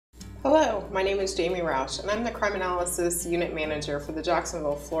Hello, my name is Jamie Roush, and I'm the Crime Analysis Unit Manager for the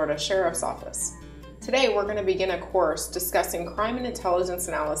Jacksonville, Florida Sheriff's Office. Today, we're going to begin a course discussing crime and intelligence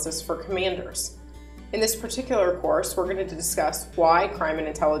analysis for commanders. In this particular course, we're going to discuss why crime and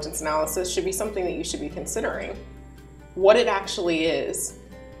intelligence analysis should be something that you should be considering, what it actually is,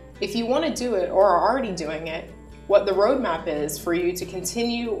 if you want to do it or are already doing it, what the roadmap is for you to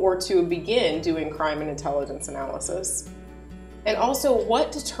continue or to begin doing crime and intelligence analysis, and also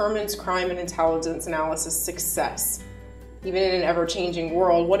what determines crime and intelligence analysis success. Even in an ever-changing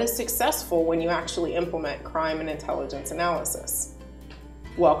world, what is successful when you actually implement crime and intelligence analysis?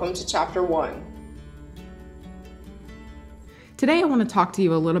 Welcome to Chapter 1. Today I want to talk to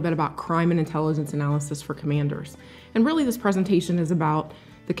you a little bit about crime and intelligence analysis for commanders. And really this presentation is about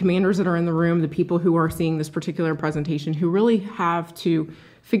the commanders that are in the room, the people who are seeing this particular presentation who really have to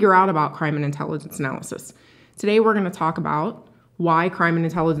figure out about crime and intelligence analysis. Today we're going to talk about why crime and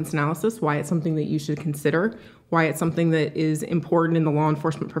intelligence analysis, why it's something that you should consider, why it's something that is important in the law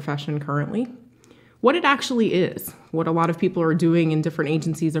enforcement profession currently, what it actually is, what a lot of people are doing in different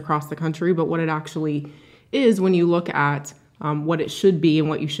agencies across the country, but what it actually is when you look at what it should be and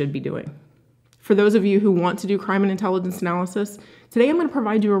what you should be doing. For those of you who want to do crime and intelligence analysis, today I'm going to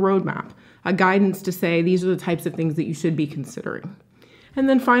provide you a roadmap, a guidance to say these are the types of things that you should be considering. And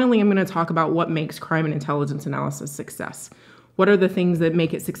then finally, I'm going to talk about what makes crime and intelligence analysis success. What are the things that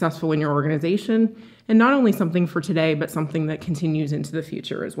make it successful in your organization? And not only something for today, but something that continues into the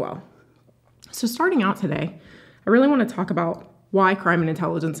future as well. So starting out today, I really want to talk about why crime and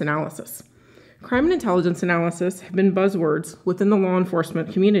intelligence analysis. Crime and intelligence analysis have been buzzwords within the law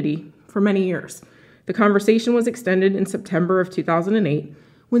enforcement community for many years. The conversation was extended in September of 2008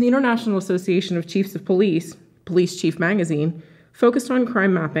 when the International Association of Chiefs of Police, Police Chief Magazine, focused on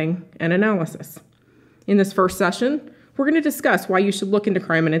crime mapping and analysis. In this first session, we're going to discuss why you should look into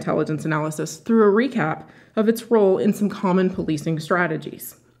crime and intelligence analysis through a recap of its role in some common policing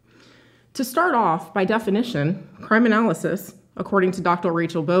strategies. To start off, by definition, crime analysis, according to Dr.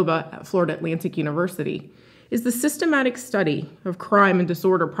 Rachel Boba at Florida Atlantic University, is the systematic study of crime and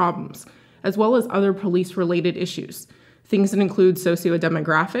disorder problems, as well as other police-related issues, things that include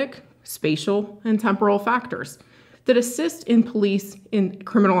socio-demographic, spatial, and temporal factors that assist in police in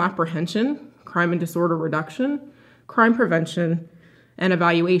criminal apprehension, crime and disorder reduction, crime prevention, and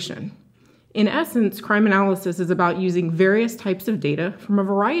evaluation. In essence, crime analysis is about using various types of data from a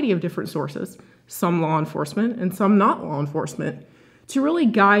variety of different sources, some law enforcement and some not law enforcement, to really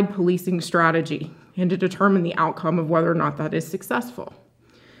guide policing strategy and to determine the outcome of whether or not that is successful.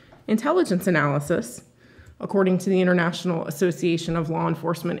 Intelligence analysis, according to the International Association of Law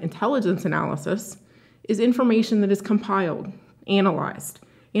Enforcement Intelligence Analysis, is information that is compiled, analyzed,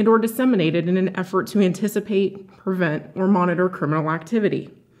 and or disseminated in an effort to anticipate, prevent, or monitor criminal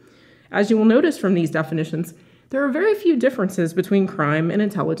activity. As you will notice from these definitions, there are very few differences between crime and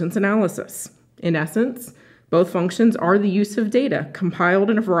intelligence analysis. In essence, both functions are the use of data compiled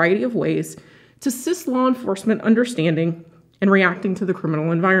in a variety of ways to assist law enforcement understanding and reacting to the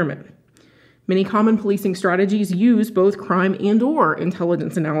criminal environment. Many common policing strategies use both crime and or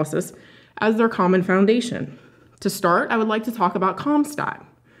intelligence analysis as their common foundation. To start, I would like to talk about COMPSTAT.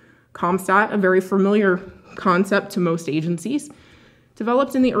 COMPSTAT, a very familiar concept to most agencies,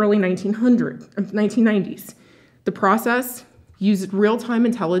 developed in the early 1990s. The process used real-time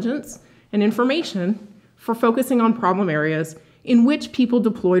intelligence and information for focusing on problem areas in which people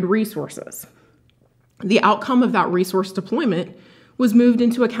deployed resources. The outcome of that resource deployment was moved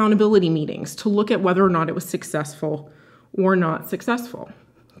into accountability meetings to look at whether or not it was successful or not successful.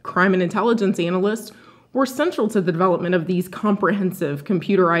 Crime and intelligence analysts were central to the development of these comprehensive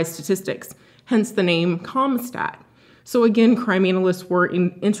computerized statistics, hence the name COMPSTAT. So again, crime analysts were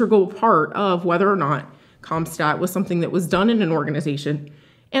an integral part of whether or not COMPSTAT was something that was done in an organization,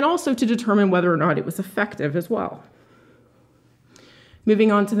 and also to determine whether or not it was effective as well. Moving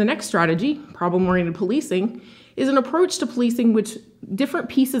on to the next strategy, problem-oriented policing, is an approach to policing which different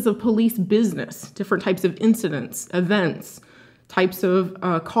pieces of police business, different types of incidents, events, types of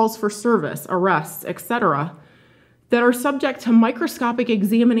calls for service, arrests, etc., that are subject to microscopic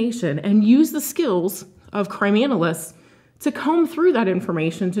examination and use the skills of crime analysts to comb through that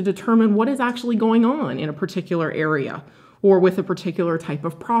information to determine what is actually going on in a particular area or with a particular type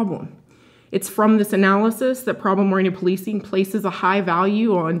of problem. It's from this analysis that problem-oriented policing places a high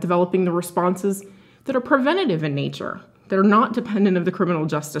value on developing the responses that are preventative in nature, that are not dependent of the criminal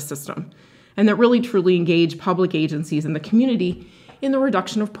justice system, and that really truly engage public agencies and the community in the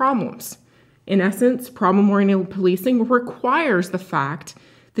reduction of problems. In essence, problem-oriented policing requires the fact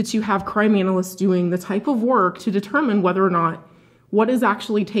that you have crime analysts doing the type of work to determine whether or not what is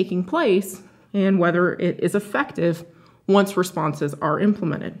actually taking place and whether it is effective once responses are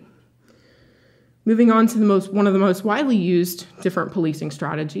implemented. Moving on to one of the most widely used different policing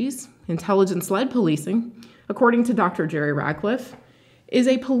strategies, intelligence-led policing, according to Dr. Jerry Radcliffe, is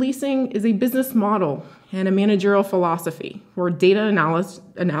a business model and a managerial philosophy where data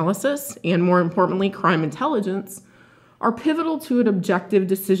analysis and, more importantly, crime intelligence are pivotal to an objective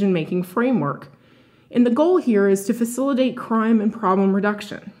decision-making framework. And the goal here is to facilitate crime and problem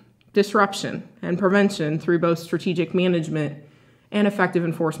reduction, disruption, and prevention through both strategic management and effective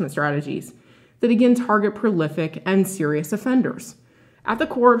enforcement strategies that again target prolific and serious offenders. At the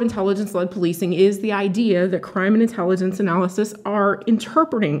core of intelligence-led policing is the idea that crime and intelligence analysis are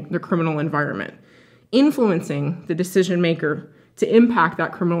interpreting the criminal environment, influencing the decision maker to impact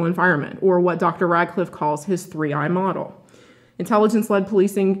that criminal environment, or what Dr. Radcliffe calls his 3I model. Intelligence-led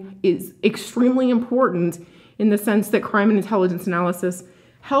policing is extremely important in the sense that crime and intelligence analysis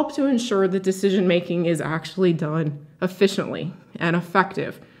help to ensure that decision-making is actually done efficiently and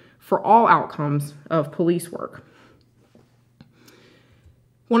effective for all outcomes of police work.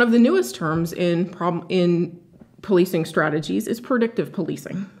 One of the newest terms in policing strategies is predictive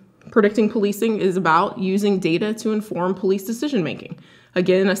policing. Predicting policing is about using data to inform police decision-making.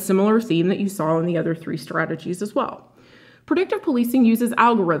 Again, a similar theme that you saw in the other 3 strategies as well. Predictive policing uses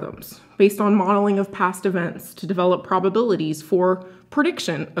algorithms based on modeling of past events to develop probabilities for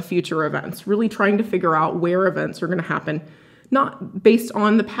prediction of future events, really trying to figure out where events are going to happen, not based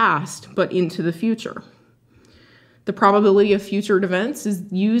on the past, but into the future. The probability of future events is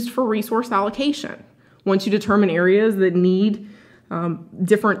used for resource allocation. Once you determine areas that need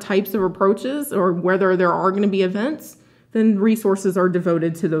different types of approaches or whether there are going to be events, then resources are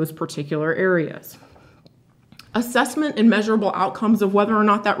devoted to those particular areas. Assessment and measurable outcomes of whether or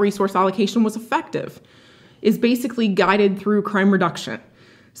not that resource allocation was effective is basically guided through crime reduction.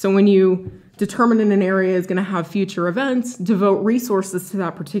 So when you determine an area is going to have future events, devote resources to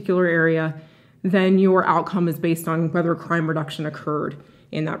that particular area, then your outcome is based on whether crime reduction occurred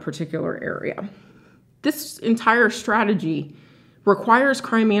in that particular area. This entire strategy requires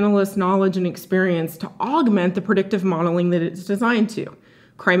crime analysts' knowledge and experience to augment the predictive modeling that it's designed to.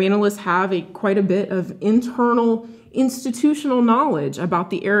 Crime analysts have quite a bit of internal institutional knowledge about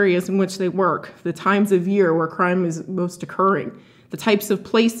the areas in which they work, the times of year where crime is most occurring, the types of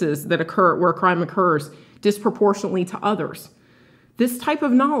places that occur where crime occurs disproportionately to others. This type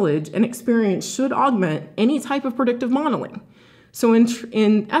of knowledge and experience should augment any type of predictive modeling. So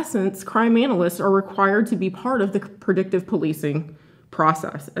in essence, crime analysts are required to be part of the predictive policing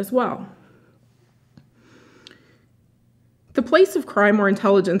process as well. The place of crime or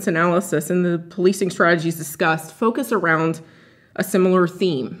intelligence analysis in the policing strategies discussed focus around a similar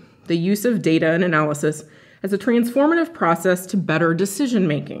theme, the use of data and analysis as a transformative process to better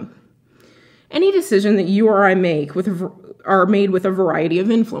decision-making. Any decision that you or I make are made with a variety of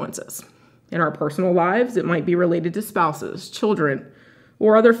influences. In our personal lives, it might be related to spouses, children,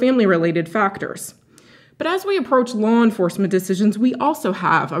 or other family-related factors. But as we approach law enforcement decisions, we also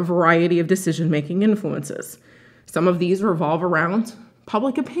have a variety of decision-making influences. Some of these revolve around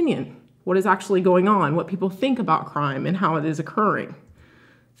public opinion, what is actually going on, what people think about crime and how it is occurring.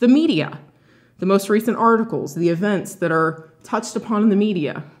 The media, the most recent articles, the events that are touched upon in the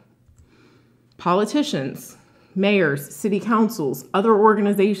media. Politicians, mayors, city councils, other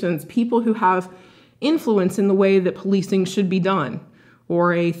organizations, people who have influence in the way that policing should be done,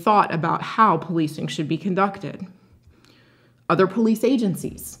 or a thought about how policing should be conducted. Other police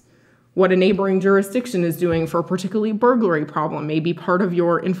agencies. What a neighboring jurisdiction is doing for a particularly burglary problem may be part of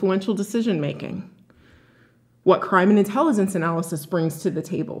your influential decision-making. What crime and intelligence analysis brings to the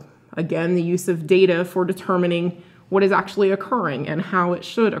table. Again, the use of data for determining what is actually occurring and how it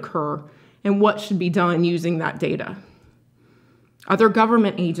should occur and what should be done using that data. Other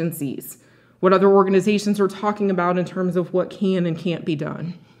government agencies. What other organizations are talking about in terms of what can and can't be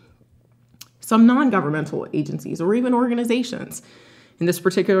done. Some non-governmental agencies or even organizations. In this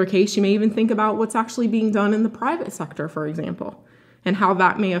particular case, you may even think about what's actually being done in the private sector, for example, and how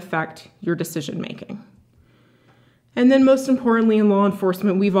that may affect your decision-making. And then most importantly in law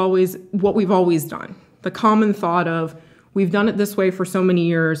enforcement, what we've always done. The common thought of, we've done it this way for so many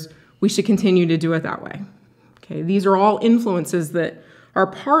years, we should continue to do it that way. Okay, these are all influences that are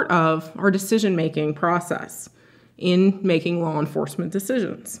part of our decision-making process in making law enforcement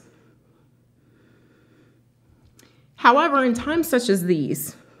decisions. However, in times such as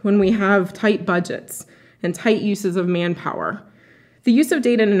these, when we have tight budgets and tight uses of manpower, the use of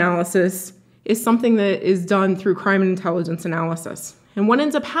data and analysis is something that is done through crime and intelligence analysis. And what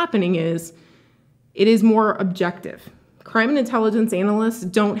ends up happening is it is more objective. Crime and intelligence analysts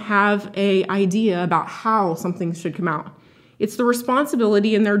don't have an idea about how something should come out. It's the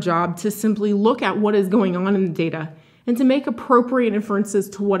responsibility in their job to simply look at what is going on in the data and to make appropriate inferences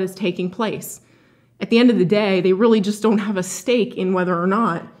to what is taking place. At the end of the day, they really just don't have a stake in whether or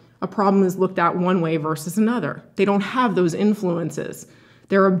not a problem is looked at one way versus another. They don't have those influences.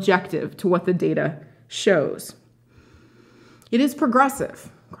 They're objective to what the data shows. It is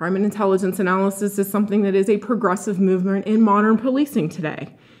progressive. Crime and intelligence analysis is something that is a progressive movement in modern policing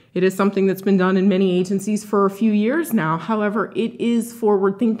today. It is something that's been done in many agencies for a few years now. However, it is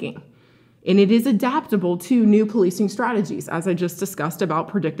forward-thinking, and it is adaptable to new policing strategies, as I just discussed about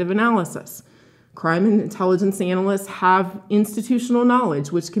predictive analysis. Crime and intelligence analysts have institutional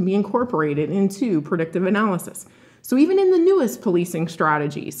knowledge which can be incorporated into predictive analysis. So even in the newest policing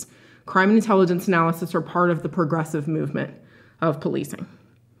strategies, crime and intelligence analysis are part of the progressive movement of policing.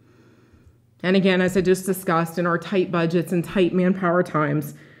 And again, as I just discussed, in our tight budgets and tight manpower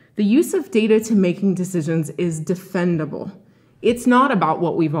times, the use of data to making decisions is defendable. It's not about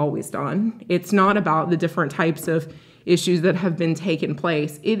what we've always done. It's not about the different types of issues that have been taken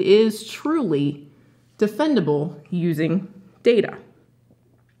place. It is truly defendable using data.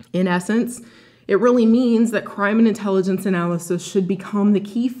 In essence, it really means that crime and intelligence analysis should become the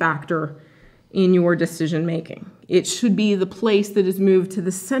key factor in your decision making. It should be the place that is moved to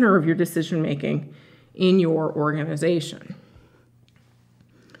the center of your decision making in your organization.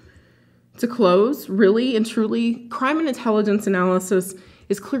 To close, really and truly, crime and intelligence analysis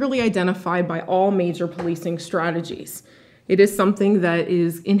is clearly identified by all major policing strategies. It is something that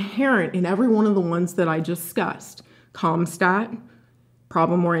is inherent in every one of the ones that I discussed: COMPSTAT,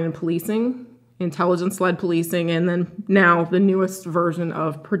 problem-oriented policing, intelligence-led policing, and then now the newest version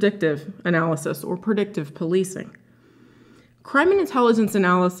of predictive analysis or predictive policing. Crime and intelligence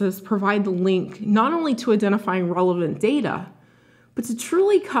analysis provide the link not only to identifying relevant data, but to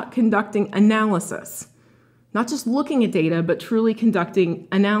truly conducting analysis. Not just looking at data, but truly conducting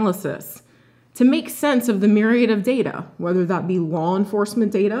analysis to make sense of the myriad of data, whether that be law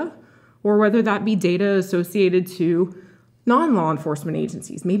enforcement data or whether that be data associated to non-law enforcement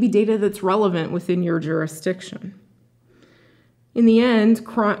agencies, maybe data that's relevant within your jurisdiction. In the end,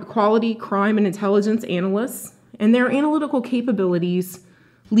 quality crime and intelligence analysts and their analytical capabilities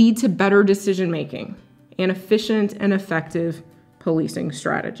lead to better decision-making and efficient and effective policing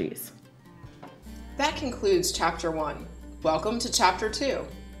strategies. That concludes Chapter 1. Welcome to Chapter 2.